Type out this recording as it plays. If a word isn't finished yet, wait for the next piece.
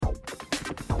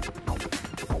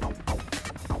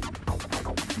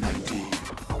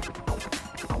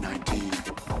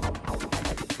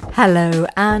Hello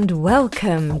and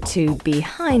welcome to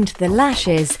Behind the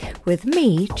Lashes with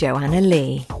me, Joanna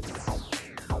Lee.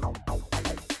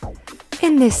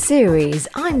 In this series,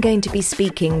 I'm going to be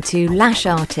speaking to lash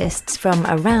artists from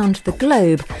around the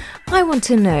globe. I want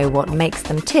to know what makes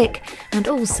them tick and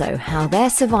also how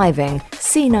they're surviving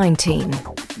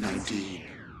C19.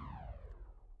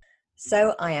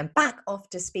 So I am back off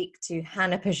to speak to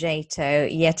Hannah Pageto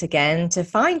yet again to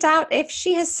find out if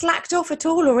she has slacked off at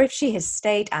all or if she has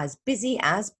stayed as busy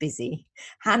as busy.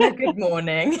 Hannah, good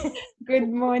morning. Good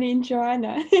morning,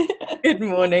 Joanna. Good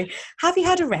morning. Have you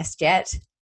had a rest yet?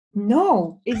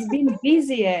 No, it's been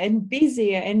busier and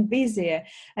busier and busier.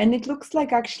 And it looks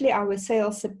like actually our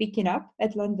sales are picking up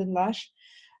at London Lash.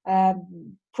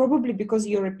 Probably because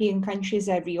European countries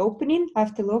are reopening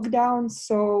after lockdown.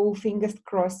 So fingers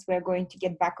crossed we're going to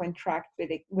get back on track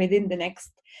with it within the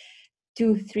next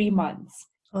 2-3 months.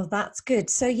 Well, that's good.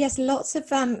 So yes, lots of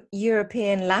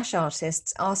European lash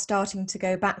artists are starting to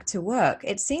go back to work.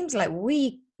 It seems like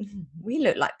we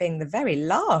look like being the very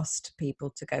last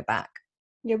people to go back.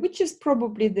 Yeah, which is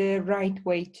probably the right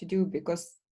way to do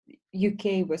because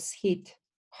UK was hit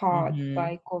hard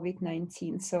by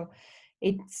COVID-19. So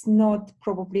it's not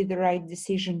probably the right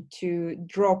decision to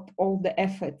drop all the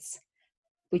efforts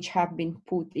which have been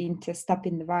put into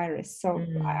stopping the virus. So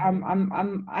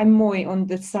I'm more on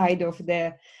the side of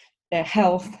the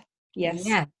health. Yes.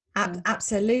 Yeah,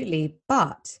 absolutely.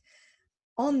 But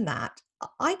on that,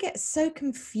 I get so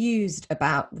confused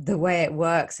about the way it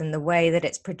works and the way that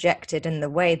it's projected and the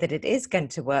way that it is going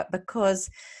to work because,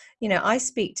 you know, I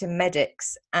speak to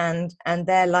medics and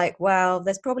they're like, well,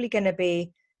 there's probably going to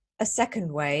be a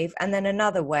second wave and then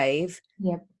another wave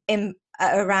in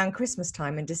around Christmas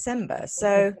time in December.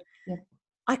 So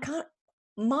I can't,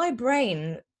 my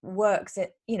brain works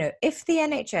at, you know, if the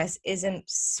NHS isn't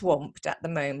swamped at the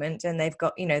moment and they've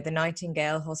got, you know, the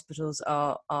Nightingale hospitals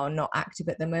are not active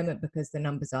at the moment because the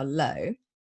numbers are low,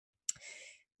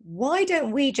 why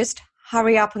don't we just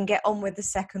hurry up and get on with the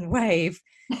second wave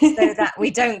so that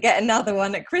we don't get another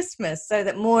one at Christmas, so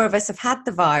that more of us have had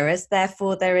the virus,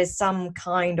 therefore there is some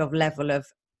kind of level of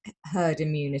herd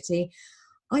immunity.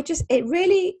 I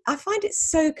find it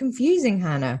so confusing,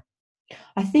 Hannah.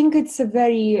 I think it's a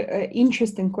very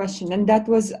interesting question. And that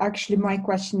was actually my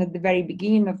question at the very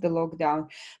beginning of the lockdown.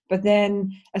 But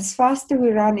then as faster we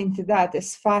run into that,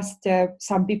 as faster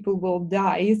some people will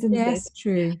die, isn't it? Yes,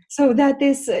 true. So that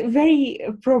is very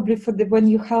probably for when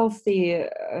you're healthy,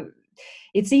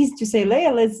 it's easy to say,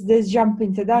 let's jump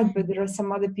into that. But there are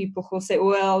some other people who say,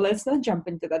 well, let's not jump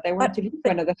into that. I want to live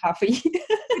for another half a year.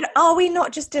 Are we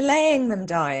not just delaying them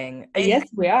dying? Yes,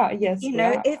 we are. Yes, you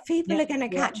know, if people are going to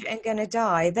catch it and going to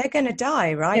die, they're going to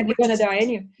die, right? Yeah, they're going to die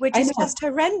anyway. Which is just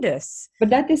horrendous. But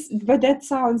that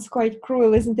sounds quite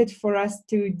cruel, isn't it, for us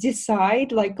to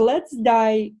decide, like, let's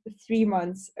die 3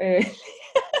 months early.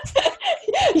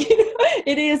 You know,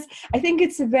 it is. I think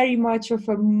it's very much of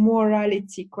a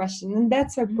morality question, and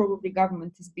that's why probably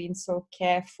government is being so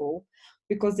careful,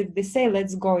 because if they say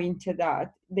let's go into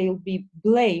that, they'll be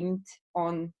blamed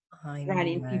on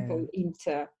running people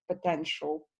into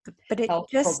potential health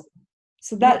problems.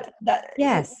 So that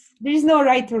yes, there is no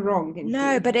right or wrong.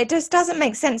 No, but it just doesn't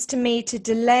make sense to me to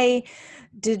delay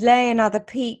another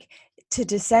peak to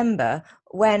December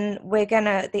when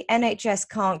the NHS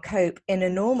can't cope in a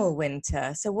normal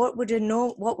winter. So what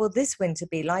will this winter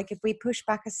be like if we push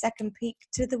back a second peak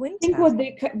to the winter? I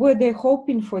think what they're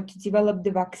hoping for to develop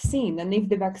the vaccine, and if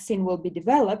the vaccine will be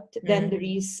developed, then there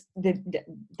is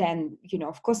then, you know,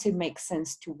 of course it makes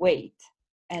sense to wait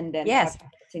and then have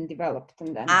vaccine developed,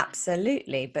 and then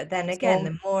absolutely. But then again,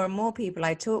 the more and more people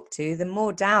I talk to, the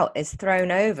more doubt is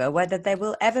thrown over whether there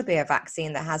will ever be a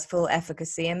vaccine that has full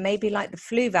efficacy. And maybe like the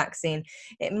flu vaccine,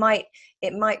 it might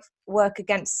work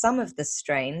against some of the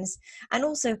strains. And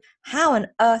also, how on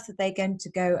earth are they going to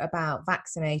go about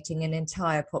vaccinating an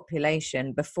entire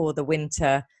population before the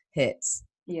winter hits?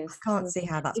 Yes, I can't see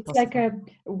how that's it's possible. like a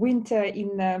winter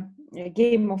in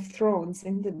Game of Thrones,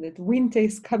 isn't it? Winter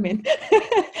is coming.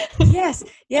 Yes,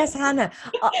 Hannah.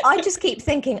 I just keep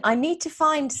thinking I need to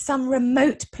find some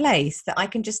remote place that I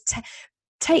can just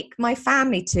take my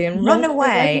family to and run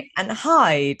away and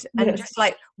hide and just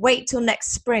like wait till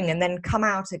next spring and then come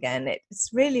out again. It's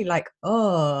really like,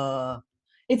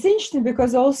 It's interesting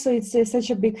because also it's such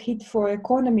a big hit for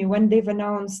economy. When they've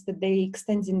announced that they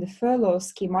extending the furlough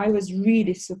scheme, I was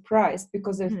really surprised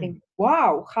because I think,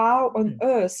 wow, how on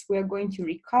earth we're going to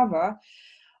recover?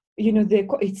 You know,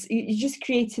 it's just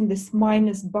creating this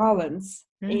minus balance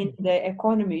in the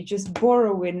economy, just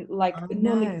borrowing like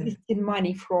non-existing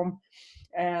money from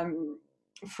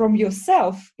from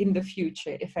yourself in the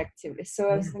future, effectively. So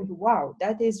I was Yeah. thinking, wow,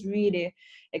 that is really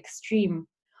extreme.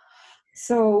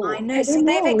 So I know. I So don't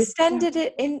know.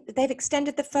 they've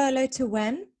extended the furlough to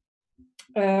when?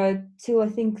 Till I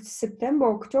think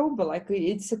September, October. Like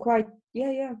it's a quite,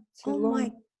 it's a Oh my long.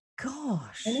 I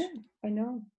gosh. know, I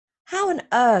know. How on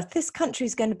earth this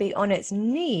country's going to be on its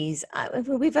knees?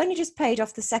 We've only just paid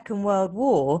off the Second World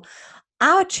War.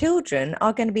 Our children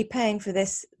are going to be paying for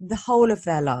this the whole of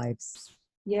their lives.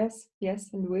 Yes,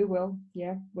 and we will,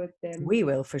 with them. We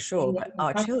will for sure, but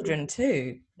our children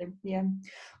too. Yeah,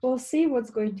 we'll see what's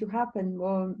going to happen.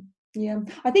 Well, yeah,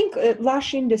 I think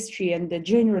lash industry and the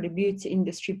generally beauty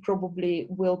industry probably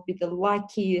will be the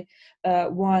lucky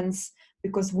ones,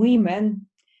 because women,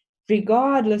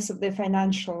 regardless of their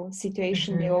financial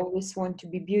situation, they always want to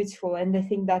be beautiful, and I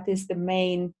think that is the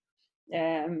main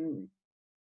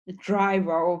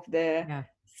driver of the Yeah.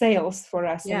 sales for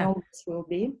us, and Yeah. always will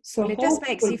be. So Well, it just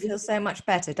makes you hopefully, feel so much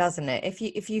better, doesn't it?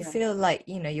 If you feel like,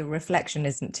 your reflection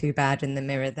isn't too bad in the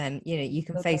mirror, then, you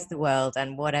can face the world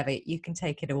and whatever, you can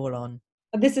take it all on.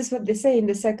 this is what they say in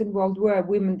the Second World War.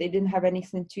 Women, they didn't have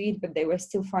anything to eat, but they were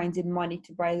still finding money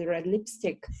to buy the red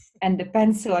lipstick and the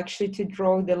pencil, actually, to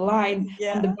draw the line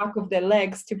on the back of their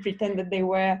legs to pretend that they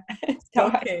were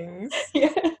stockings.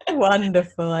 Yeah.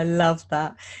 Wonderful. I love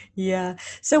that. Yeah.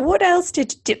 So what else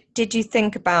did you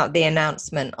think about the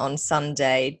announcement on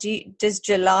Sunday? Does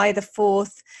July the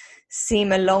 4th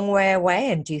seem a long way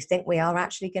away? And do you think we are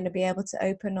actually going to be able to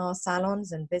open our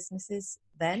salons and businesses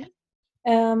then?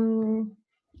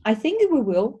 I think we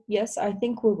will. Yes, I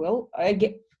think we will. I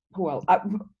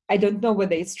don't know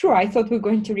whether it's true. I thought we were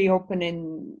going to reopen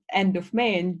in end of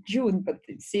May and June, but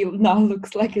it still now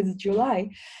looks like it's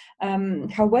July.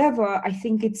 However, I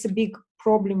think it's a big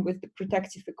problem with the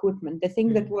protective equipment. I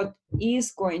think that what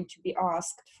is going to be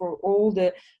asked for all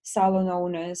the salon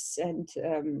owners and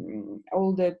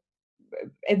all the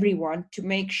everyone, to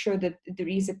make sure that there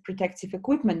is a protective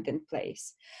equipment in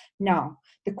place. Now,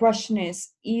 the question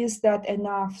is that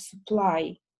enough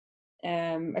supply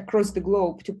across the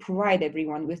globe to provide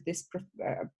everyone with this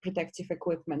protective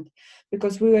equipment?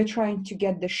 Because we were trying to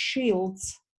get the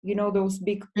shields, those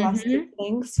big plastic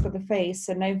things for the face,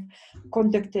 and I've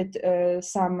contacted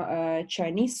some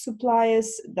Chinese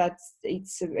suppliers.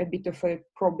 It's a bit of a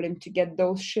problem to get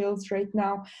those shields right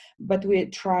now, but we're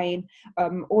trying.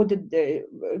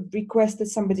 Requested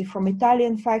somebody from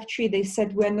Italian factory. They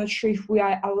said we're not sure if we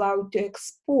are allowed to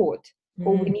export,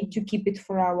 or we need to keep it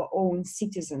for our own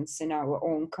citizens in our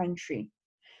own country.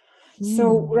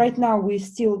 So right now we're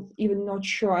still even not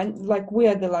sure, and we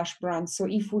are the Lush brand, so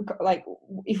if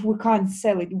we can't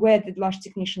sell it, where the Lush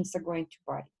technicians are going to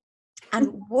buy?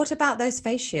 And what about those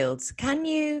face shields? Can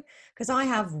you, because I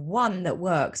have one that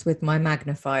works with my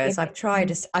magnifiers. I've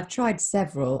tried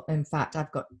several. In fact,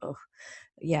 I've got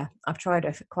I've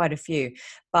tried quite a few,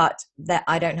 but that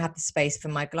I don't have the space for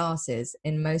my glasses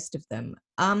in most of them.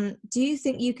 Do you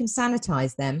think you can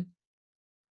sanitize them?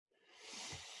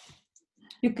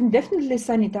 You can definitely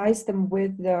sanitize them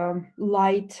with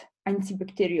light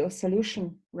antibacterial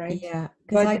solution, right? Yeah,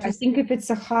 but I think if it's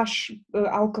a harsh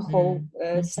alcohol,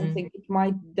 something, it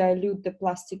might dilute the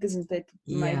plastic, isn't it?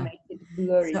 Might make it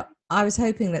blurry. So I was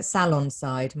hoping that salon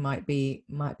side might be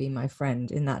my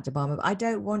friend in that department. I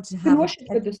don't want to have. You can wash it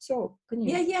with the soap, can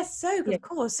you? Soap, of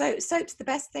course. Soap's the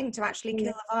best thing to actually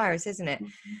kill the virus, isn't it?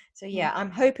 So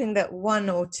I'm hoping that 1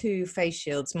 or 2 face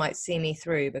shields might see me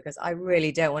through, because I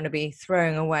really don't want to be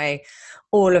throwing away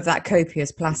all of that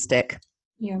copious plastic.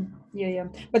 Yeah.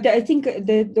 But I think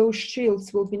those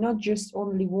shields will be not just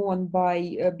only worn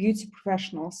by beauty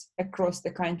professionals across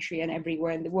the country and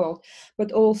everywhere in the world,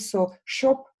 but also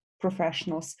shop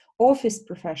professionals, office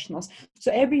professionals.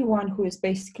 So everyone who is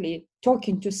basically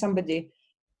talking to somebody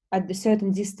at a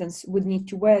certain distance would need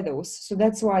to wear those. So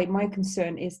that's why my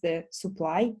concern is the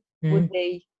supply.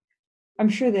 I'm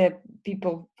sure there are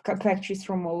people, factories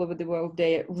from all over the world,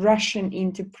 they're rushing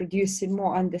into producing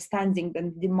more, understanding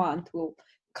that demand will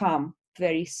come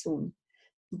very soon.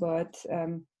 But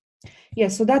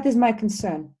so that is my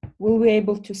concern. Will we be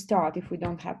able to start if we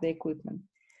don't have the equipment?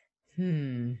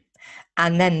 And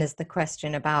then there's the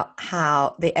question about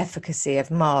how the efficacy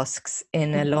of masks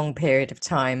in a long period of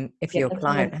time, if your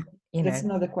client, That's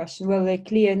another question. Well, they're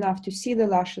clear enough to see the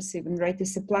lashes even, right?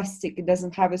 It's a plastic. It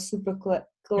doesn't have a super clear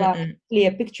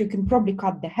picture. You can probably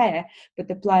cut the hair,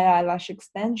 but apply eyelash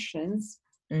extensions.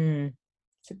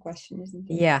 It's a question, isn't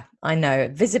it? Yeah, I know.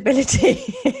 Visibility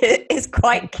is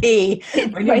quite key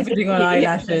when you're putting on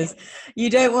eyelashes. You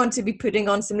don't want to be putting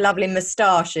on some lovely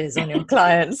moustaches on your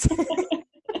clients.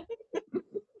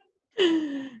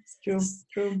 It's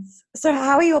true. So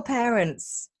how are your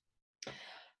parents?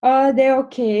 They're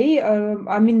okay.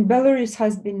 I mean, Belarus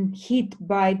has been hit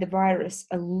by the virus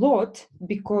a lot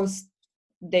because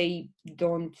they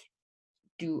don't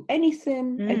do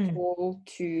anything at Mm. all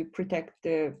to protect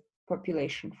the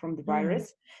population from the Mm.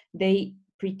 virus. They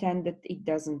pretend that it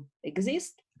doesn't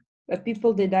exist.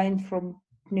 People they dying from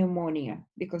pneumonia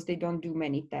because they don't do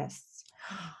many tests.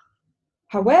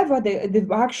 However, the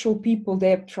actual people,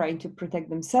 they're trying to protect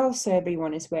themselves, so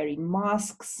everyone is wearing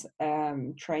masks,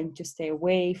 trying to stay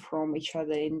away from each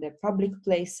other in the public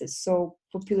places. So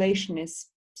population is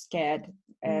scared,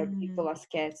 people Mm. are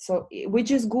scared. So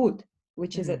which is good,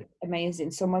 which is Mm.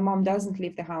 amazing. So my mom doesn't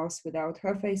leave the house without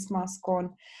her face mask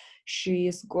on. She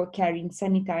is carrying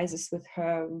sanitizers with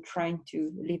her and trying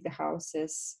to leave the house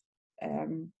as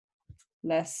um,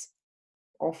 less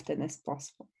often as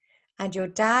possible. And your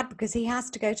dad, because he has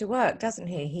to go to work, doesn't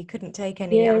he? He couldn't take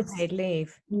any Yes. unpaid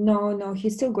leave. No,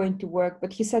 he's still going to work,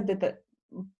 but he said that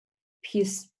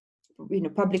his,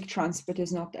 public transport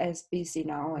is not as busy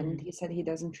now, and Mm. he said he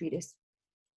doesn't really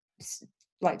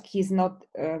like he's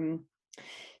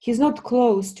not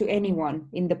close to anyone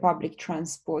in the public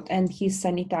transport, and he's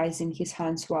sanitizing his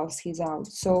hands whilst he's out.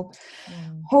 So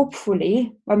Mm.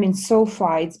 hopefully, I mean, so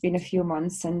far it's been a few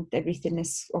months and everything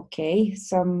is okay.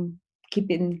 So I'm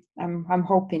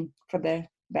hoping for the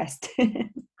best.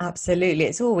 Absolutely,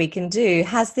 it's all we can do.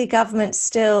 Has the government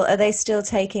still, are they still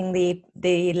taking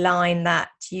the line that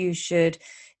you should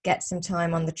get some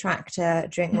time on the tractor,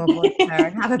 drink more vodka,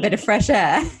 and have a bit of fresh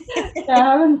air? I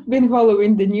haven't been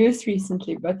following the news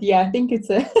recently, but yeah, I think it's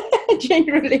a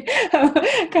generally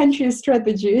country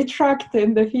strategy: tractor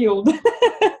in the field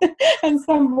and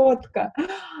some vodka.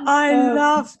 I Uh,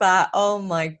 love that. Oh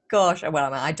my gosh. Well, I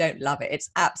mean, I don't love it. It's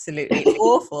absolutely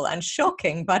awful and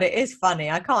shocking, but it is funny.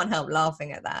 I can't help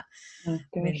laughing at that. oh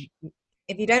I gosh, mean,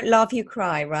 if you don't laugh, you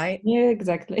cry, right? yeah,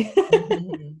 exactly.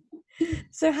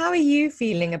 So, how are you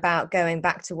feeling about going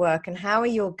back to work, and how are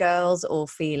your girls all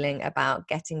feeling about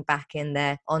getting back in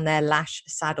there on their lash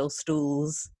saddle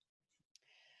stools?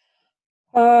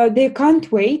 They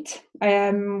can't wait.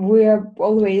 We are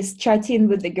always chatting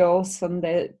with the girls on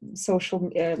the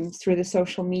through the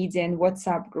social media and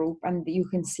WhatsApp group, and you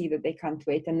can see that they can't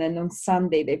wait. And then on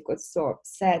Sunday, they've got so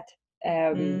upset,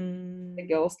 the Mm.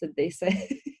 girls, that they say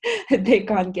they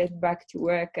can't get back to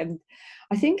work. And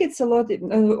I think it's a lot.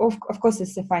 Of course,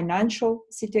 it's the financial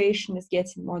situation is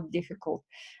getting more difficult,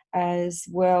 as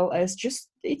well as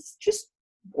it's just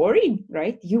boring,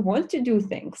 right? You want to do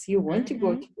things, you want to go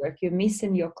Mhm. to work, you're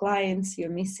missing your clients, you're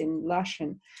missing Lush,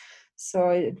 and so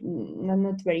I'm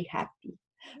not very happy.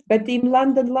 But in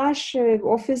London Lush,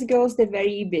 office girls, they're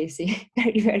very busy,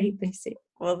 very, very busy.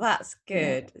 Well, that's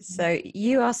Yeah. good. So,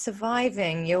 you are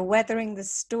surviving, you're weathering the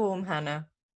storm, Hannah.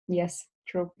 Yes,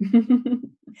 true.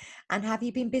 And have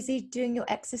you been busy doing your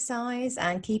exercise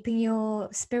and keeping your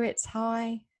spirits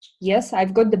high? Yes,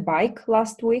 I've got the bike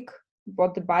last week.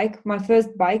 Bought the bike, my first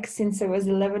bike since I was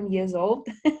 11 years old.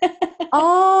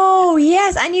 Oh,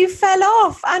 yes. And you fell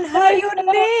off and hurt I your fell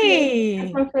off, yes.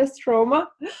 That's knee. my first trauma,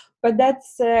 but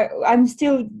I'm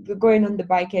still going on the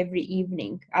bike every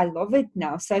evening. I love it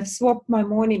now. So I've swapped my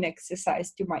morning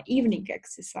exercise to my evening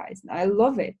exercise. I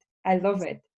love it. I love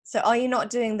it. So are you not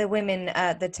doing the women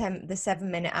the 7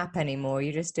 minute app anymore?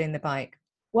 You're just doing the bike.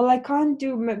 Well, I can't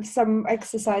do some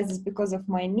exercises because of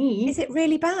my Is knee. it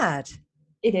really bad?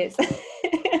 It is.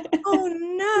 Oh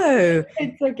no.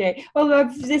 It's okay. Well,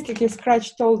 I've just like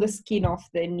scratched all the skin off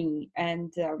the knee,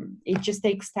 and it just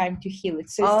takes time to heal it.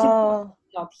 So it's still Oh,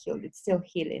 not healed. It's still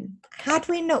healing. had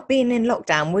we not been in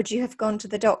lockdown, would you have gone to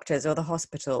the doctors or the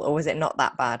hospital, or was it not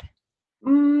that bad?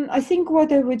 I think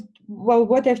what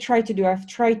I've tried to do, I've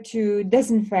tried to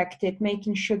disinfect it,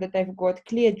 making sure that I've got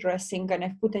clear dressing and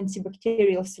I've put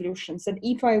antibacterial solutions. And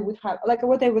if I would have, like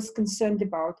what I was concerned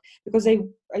about, because I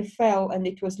fell and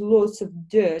it was lots of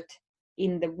dirt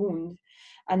in the wound.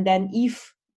 And then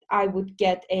if I would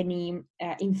get any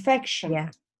infection, Yeah.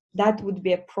 that would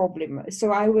be a problem.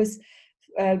 So I was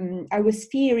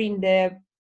fearing the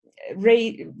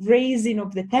raising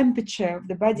of the temperature of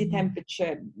the body Mm.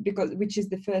 temperature, because which is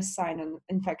the first sign of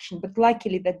infection, but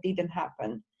luckily that didn't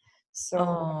happen. So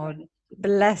Oh,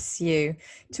 bless you.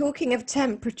 Talking of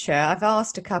temperature, I've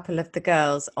asked a couple of the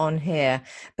girls on here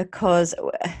because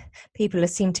people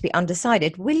seem to be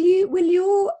undecided. Will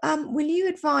you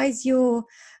advise your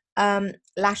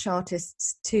lash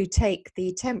artists to take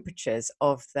the temperatures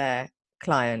of their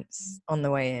clients on the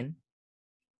way in?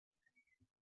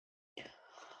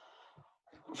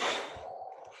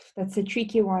 that's a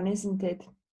tricky one, isn't it?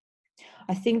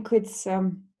 I think it's I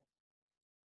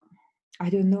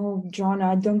don't know, John,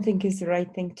 I don't think it's the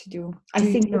right thing to do. I Do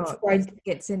you think it's not? Do you quite think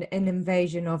it's an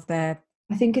invasion of their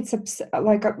I think it's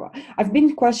like I've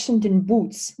been questioned in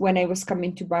Boots when I was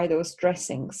coming to buy those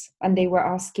dressings, and they were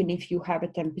asking if you have a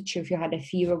temperature, if you had a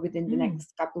fever within the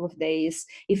next couple of days,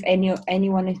 if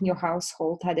anyone in your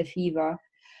household had a fever,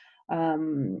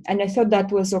 and I thought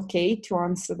that was okay to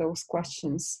answer those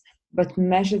questions. But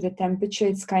measure the temperature,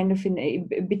 it's kind of a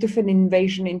bit of an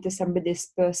invasion into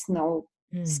somebody's personal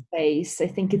space. I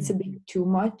think it's a bit too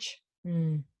much.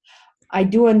 I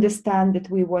do understand that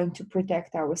we want to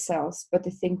protect ourselves, but I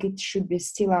think it should be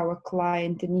still our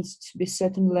client. There needs to be a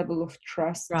certain level of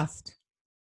trust.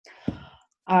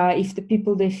 If the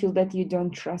people, they feel that you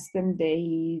don't trust them,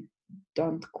 they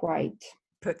don't quite.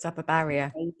 Puts up a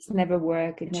barrier. It's never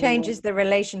work. It changes the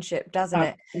relationship, doesn't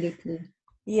it? Absolutely.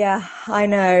 Yeah, I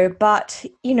know. But,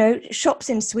 shops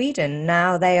in Sweden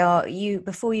now,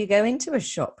 before you go into a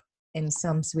shop in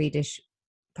some Swedish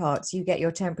parts, you get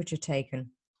your temperature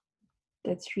taken.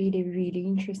 That's really, really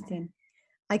interesting.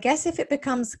 I guess if it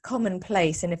becomes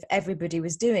commonplace and if everybody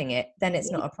was doing it, then it's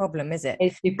not a problem, is it?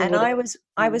 And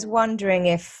I was wondering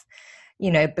if,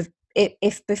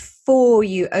 if before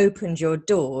you opened your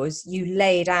doors, you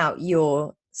laid out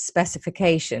your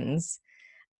specifications,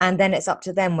 and then it's up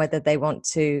to them whether they want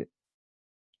to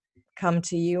come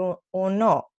to you or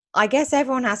not. I guess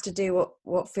everyone has to do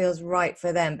what feels right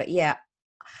for them. But yeah,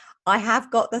 I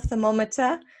have got the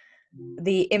thermometer,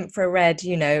 the infrared,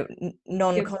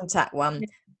 non-contact one,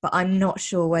 but I'm not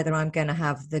sure whether I'm going to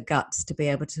have the guts to be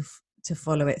able to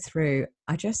follow it through.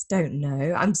 I just don't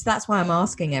know. That's why I'm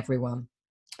asking everyone.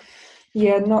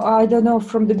 Yeah, no, I don't know.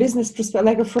 From the business perspective,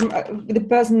 like from the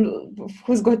person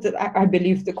who's got, I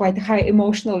believe, the quite high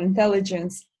emotional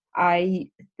intelligence, I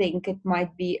think it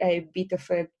might be a bit of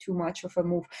a too much of a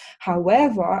move.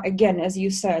 However, again, as you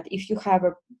said, if you have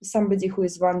somebody who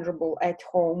is vulnerable at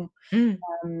home,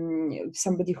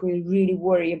 somebody who you really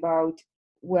worry about,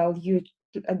 well, you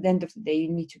at the end of the day, you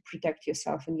need to protect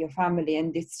yourself and your family,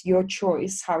 and it's your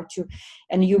choice how to,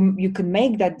 and you can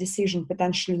make that decision,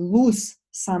 potentially lose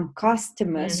some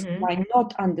customers who might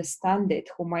not understand it,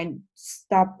 who might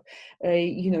stop,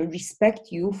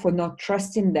 respect you for not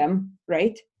trusting them,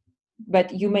 right?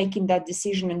 But you making that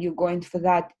decision and you're going for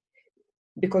that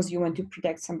because you want to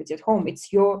protect somebody at home.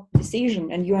 It's your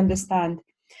decision, and you understand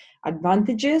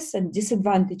advantages and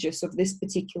disadvantages of this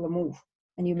particular move,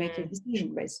 and you make a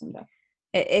decision based on that.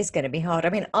 It is going to be hard. I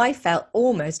mean, I felt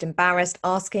almost embarrassed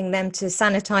asking them to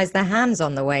sanitize their hands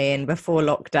on the way in before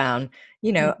lockdown.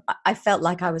 I felt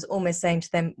like I was almost saying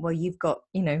to them, well, you've got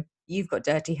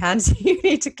dirty hands, you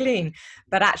need to clean.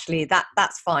 But actually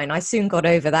that's fine. I soon got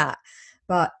over that.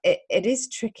 But it is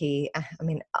tricky. I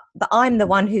mean, I'm the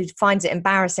one who finds it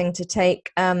embarrassing to take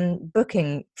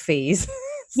booking fees.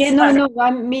 Yeah, no,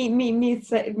 I'm me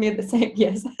the same.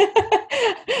 Yes,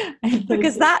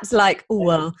 because that's like,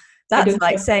 that's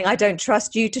like saying I don't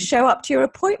trust you to show up to your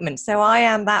appointment. So I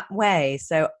am that way.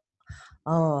 So,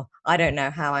 I don't know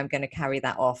how I'm going to carry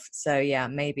that off. So yeah,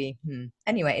 maybe.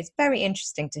 Anyway, it's very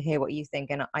interesting to hear what you think,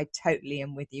 and I totally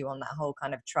am with you on that whole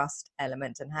kind of trust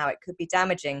element and how it could be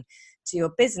damaging to your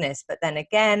business. But then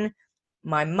again,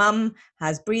 my mum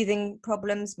has breathing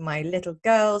problems. My little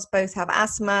girls both have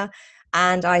asthma,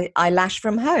 and I lash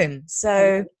from home.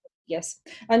 So yes,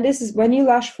 and this is when you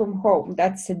lash from home.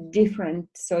 That's a different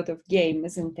sort of game,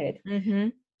 isn't it?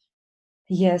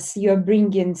 Yes, you're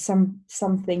bringing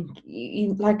something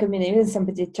like, even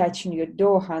somebody touching your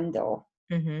door handle.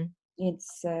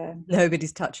 It's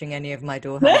nobody's touching any of my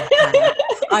door handles.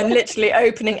 I'm literally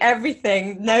opening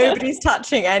everything. Nobody's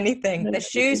touching anything. The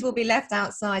shoes will be left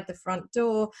outside the front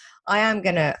door. I'm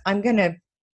gonna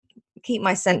keep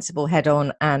my sensible head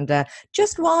on, and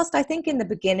just whilst I think in the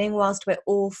beginning, whilst we're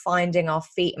all finding our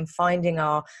feet and finding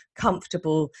our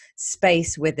comfortable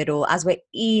space with it all, as we're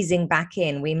easing back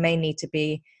in, we may need to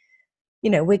be,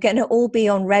 we're going to all be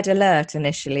on red alert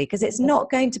initially, because it's not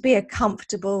going to be a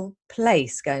comfortable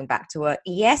place going back to work.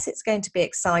 Yes, it's going to be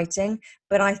exciting,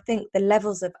 but I think the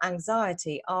levels of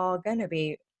anxiety are going to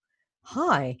be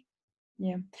high.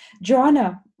 Yeah.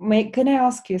 Joanna, can I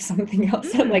ask you something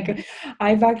else? Like,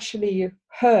 I've actually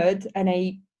heard, and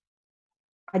I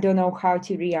don't know how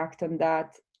to react on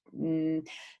that.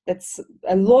 That's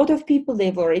a lot of people,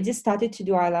 they've already started to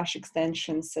do eyelash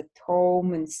extensions at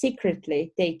home and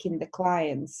secretly taking the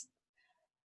clients.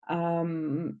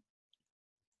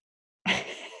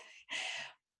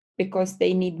 Because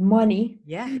they need money.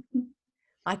 Yeah,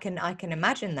 I can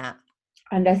imagine that.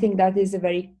 And I think that is a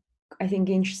very,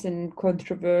 interesting,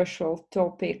 controversial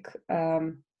topic.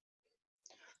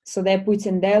 So they're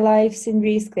putting their lives in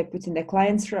risk, they're putting their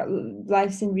clients'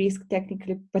 lives in risk,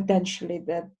 technically, potentially,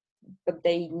 but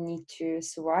they need to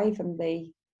survive,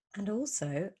 and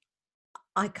also,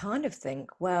 I kind of think,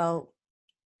 well,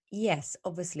 yes,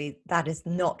 obviously that is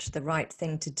not the right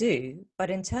thing to do. But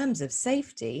in terms of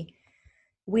safety,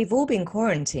 we've all been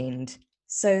quarantined.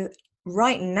 So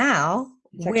right now,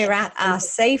 It's we're actually at our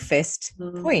safest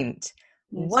mm, point.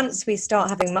 yes. Once we start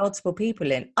having multiple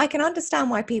people in, I can understand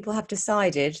why people have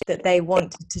decided that they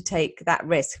want to take that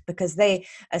risk, because they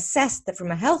assess that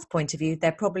from a health point of view,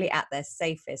 they're probably at their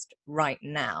safest right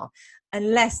now,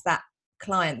 unless that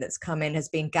client that's come in has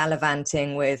been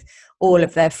gallivanting with all Yeah.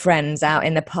 of their friends out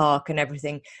in the park and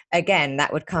everything. Again,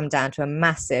 that would come down to a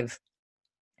massive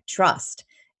trust.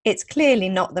 It's clearly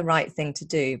not the right thing to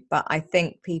do, but I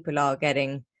think people are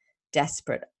getting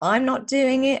desperate. I'm not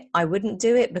doing it. I wouldn't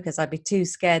do it because I'd be too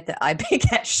scared that I'd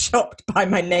get shopped by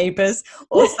my neighbors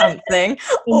or something.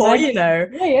 Or, Imagine.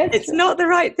 Yeah, yeah, it's it's true. not the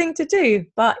right thing to do.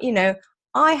 But,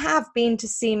 I have been to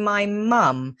see my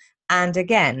mum. And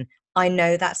again, I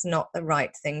know that's not the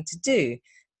right thing to do.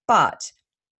 But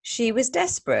she was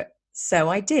desperate. So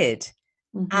I did.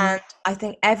 Mm-hmm. And I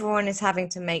think everyone is having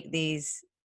to make these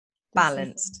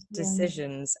balanced Yeah.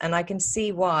 decisions, and I can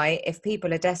see why, if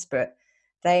people are desperate,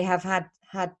 they have had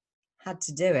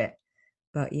to do it.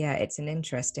 But yeah, it's an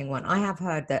interesting one. I have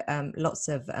heard that lots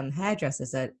of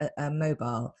hairdressers are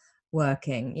mobile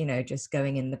working, just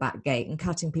going in the back gate and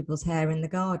cutting people's hair in the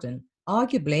garden.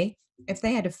 Arguably, if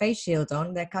they had a face shield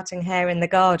on, they're cutting hair in the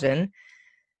garden,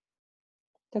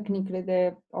 Technically,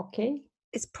 they're okay.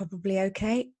 it's probably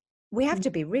okay. We have Mm.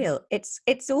 to be real.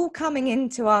 It's all coming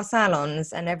into our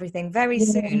salons and everything very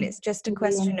soon. Yeah. It's just a Yeah.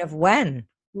 question of when.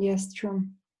 Yes, true.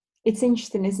 It's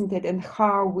interesting, isn't it? And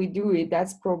how we do it,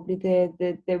 that's probably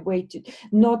the way to,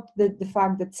 not the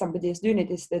fact that somebody is doing it,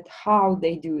 is that how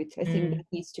they do it. I think Mm. that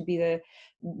needs to be the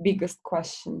biggest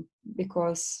question,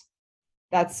 because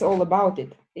that's all about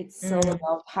it. It's all Mm.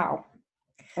 about how,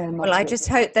 Well, not I what. just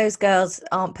hope those girls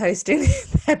aren't posting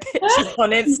their pictures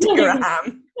on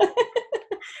Instagram,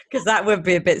 because that would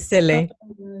be a bit Oh silly.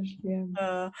 my gosh,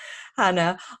 yeah.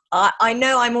 Hannah, I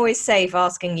know I'm always safe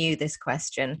asking you this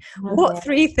question. What Okay.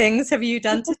 3 things have you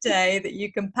done today that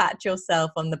you can pat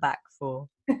yourself on the back for?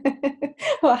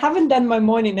 Well, I haven't done my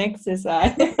morning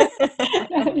exercise.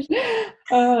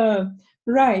 uh,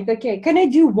 right. Okay. Can I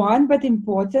do one, but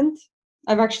important?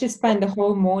 I've actually spent the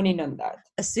whole morning on that.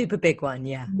 A super big one,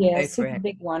 yeah. Yeah, Go for super it.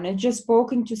 big one. I just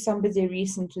spoken to somebody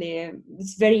recently.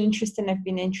 It's very interesting. I've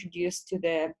been introduced to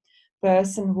the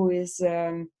person who is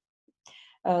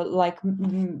like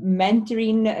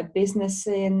mentoring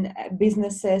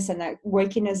businesses and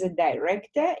working as a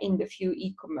director in the few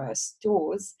e-commerce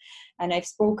stores. And I've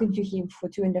spoken to him for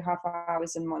 2.5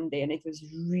 hours on Monday, and it was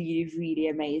really, really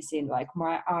amazing. Like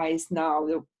my eyes now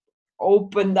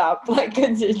opened up, like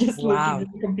just looking Wow. at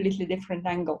a completely different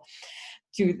angle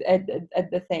to at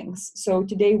the things. So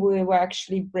today we were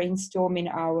actually brainstorming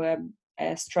our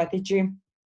strategy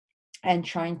and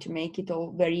trying to make it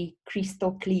all very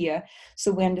crystal clear,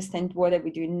 so we understand what are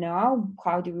we doing now,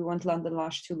 how do we want London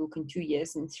Lash to look in 2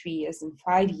 years and 3 years and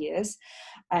 5 years,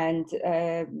 and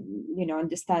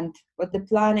understand what the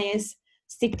plan is,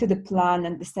 stick to the plan,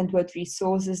 understand what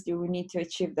resources do we need to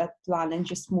achieve that plan, and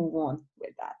just move on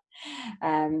with that.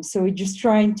 So we're just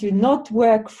trying to not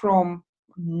work from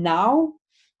now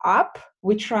up,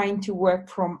 we're trying to work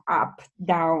from up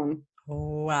down.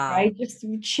 Wow. Right, just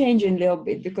changing a little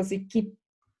bit, because it keep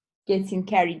getting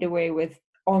carried away with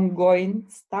ongoing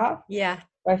stuff. Yeah.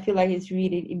 I feel like it's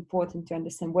really important to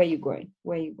understand where you're going,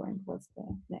 what's the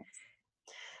next.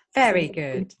 So Very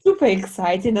good. it's super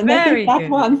exciting, and I think Very that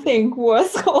good. one thing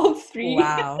was all three.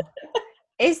 Wow.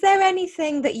 Is there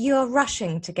anything that you're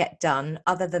rushing to get done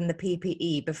other than the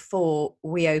PPE before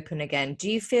we open again?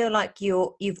 Do you feel like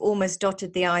you've almost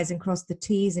dotted the I's and crossed the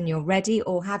T's and you're ready?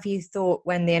 Or have you thought,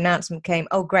 when the announcement came,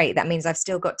 oh, great, that means I've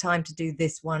still got time to do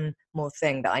this one more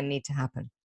thing that I need to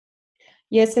happen?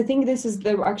 Yes, I think this is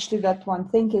actually that one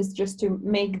thing, is just to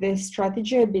make the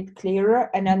strategy a bit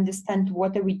clearer and understand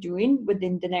what are we doing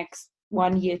within the next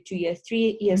 1 year, 2 years,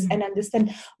 3 years, Mhm. and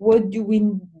understand what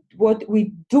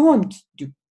we don't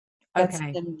do. That's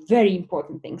Okay. the very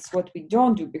important things, what we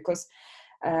don't do, because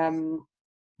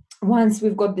once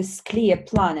we've got this clear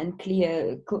plan and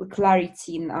clear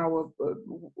clarity in our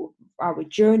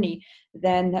journey,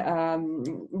 then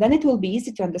it will be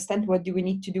easy to understand what do we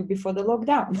need to do before the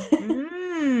lockdown.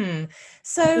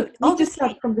 So We need to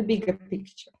start obviously, from the bigger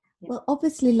picture. Yeah. well,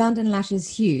 obviously London Lash is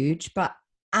huge, but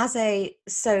as a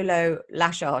solo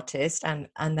lash artist, and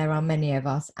there are many of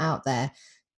us out there,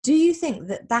 do you think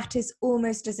that that is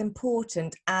almost as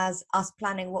important as us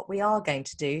planning what we are going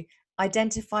to do,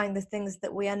 identifying the things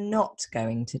that we are not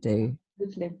going to do?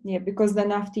 Absolutely. Yeah, because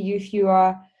then after you, if you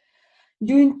are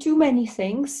doing too many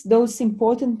things, those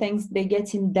important things, they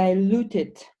get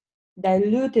diluted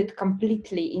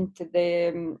completely into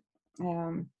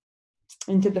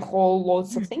the whole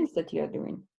lots of things that you're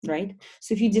doing, right?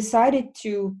 So if you decided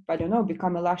to, I don't know,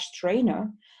 become a lash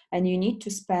trainer, and you need to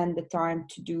spend the time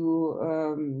to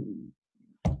do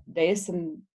this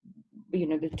and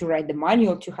to write the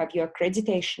manual, to have your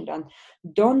accreditation done,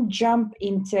 don't jump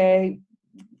into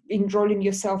enrolling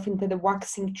yourself into the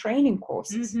waxing training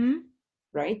courses,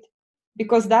 right?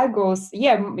 Because that goes,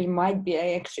 it might be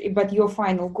actually, but your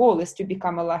final goal is to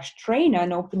become a lash trainer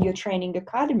and open your training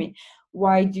academy.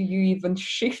 Why do you even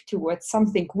shift towards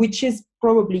something which is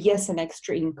probably, yes, an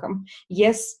extra income?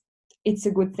 Yes, it's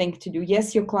a good thing to do.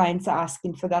 Yes, your clients are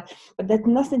asking for that, but that's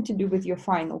nothing to do with your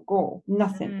final goal.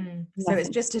 Nothing. So it's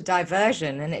just a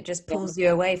diversion, and it just pulls you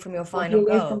away from your Pulls final you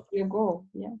away goal. from your goal.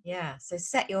 Yeah. So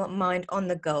set your mind on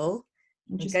the goal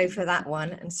and go for that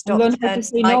one, and stop learn how to turning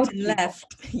say right no and to people.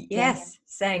 left. Yes,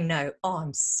 saying no. Oh,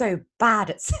 I'm so bad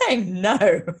at saying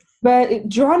no. But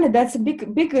Joanna, that's a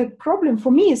big problem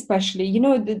for me, especially.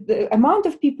 The amount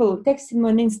of people texting me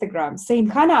on Instagram saying,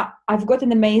 "Hannah, I've got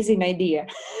an amazing idea."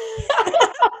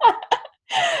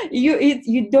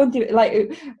 You don't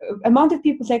like. Amount of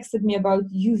people texted me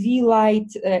about UV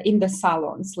light in the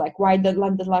salons, like why the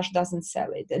London Lash doesn't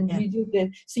sell it, and you do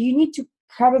so you need to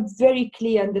have a very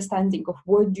clear understanding of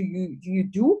what do you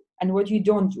do and what you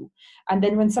don't do. And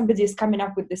then when somebody is coming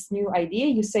up with this new idea,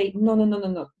 you say,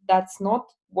 no, that's not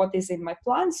what is in my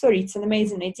plan. Sorry, it's an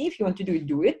amazing idea. If you want to do it,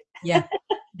 do it. Yeah.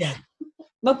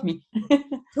 Not me.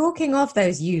 Talking of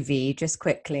those UV, just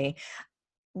quickly,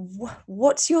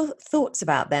 what's your thoughts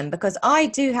about them? Because I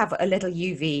do have a little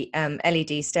UV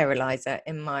LED sterilizer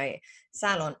in my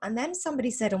salon. And then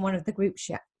somebody said on one of the group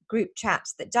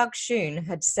chats that Doug Schoon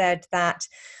had said that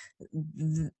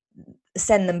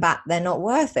send them back, they're not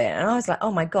worth it. And I was like,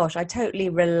 oh my gosh, I totally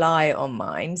rely on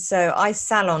mine. So I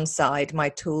salon side my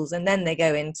tools, and then they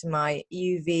go into my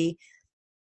UV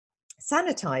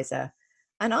sanitizer.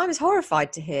 And I was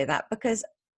horrified to hear that, because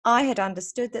I had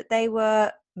understood that they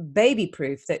were baby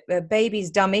proof, that a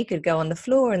baby's dummy could go on the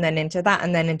floor and then into that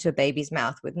and then into a baby's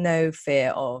mouth with no fear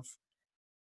of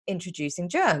introducing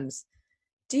germs.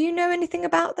 Do you know anything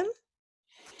about them?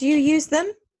 Do you use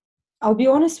them? I'll be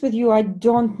honest with you, I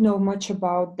don't know much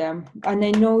about them. And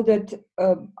I know that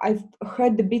I've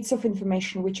heard the bits of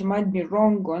information which I might be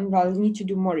wrong on. I'll need to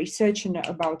do more research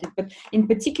about it. But in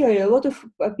particular, a lot of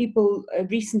people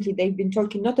recently, they've been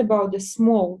talking not about the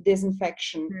small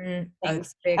disinfection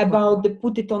things, about the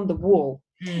put it on the wall.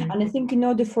 And I think in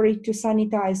order for it to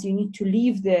sanitize, you need to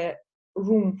leave the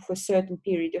room for a certain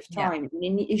period of time. I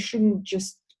mean, it shouldn't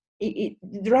just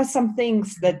there are some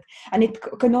things that, and it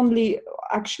can only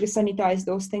actually sanitize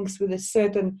those things with a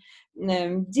certain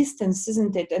distance,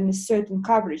 isn't it, and a certain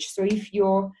coverage. So if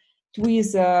your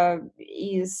tweezer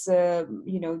is the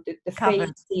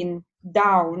facing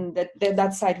down,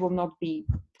 that side will not be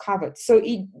covered. So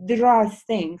there are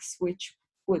things which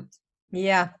would.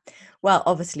 Yeah. Well,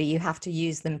 obviously you have to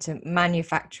use them to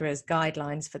manufacturers'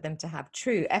 guidelines for them to have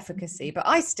true efficacy, but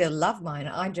I still love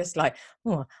mine. I'm just like,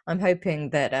 I'm hoping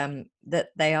that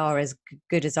that they are as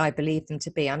good as I believe them to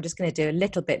be. I'm just going to do a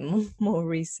little bit more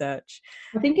research.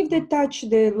 I think if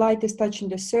the light is touching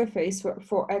the surface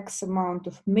for X amount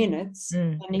of minutes,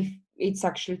 and if it's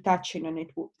actually touching and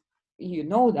it will,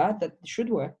 that should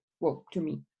work. Well, to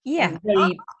me. Yeah,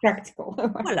 very practical.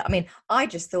 Well, I mean, I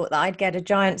just thought that I'd get a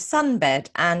giant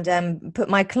sunbed and put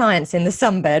my clients in the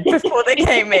sunbed before they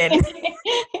came in.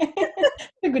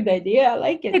 A good idea. I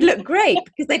like it. It'd look great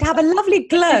because they'd have a lovely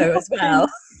glow as well.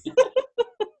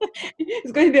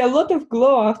 It's going to be a lot of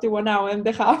glow after 1 hour and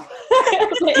a half.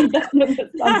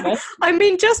 I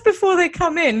mean, just before they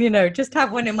come in, just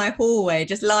have one in my hallway,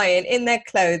 just lying in their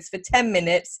clothes for 10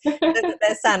 minutes, so that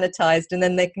they're sanitized, and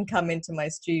then they can come into my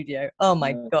studio. Oh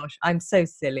my gosh, I'm so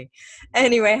silly.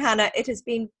 Anyway, Hannah, it has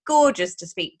been gorgeous to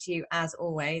speak to you as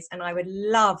always, and I would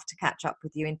love to catch up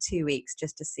with you in 2 weeks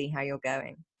just to see how you're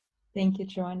going. Thank you,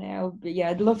 Joanna.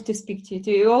 I'd love to speak to you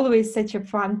too. It's always such a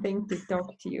fun thing to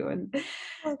talk to you and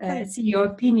see your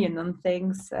opinion on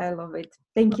things. I love it.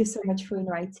 Thank you so much for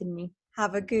inviting me.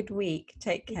 Have a good week.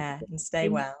 Take care and stay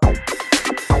well.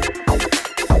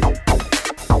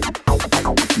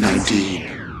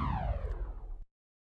 19.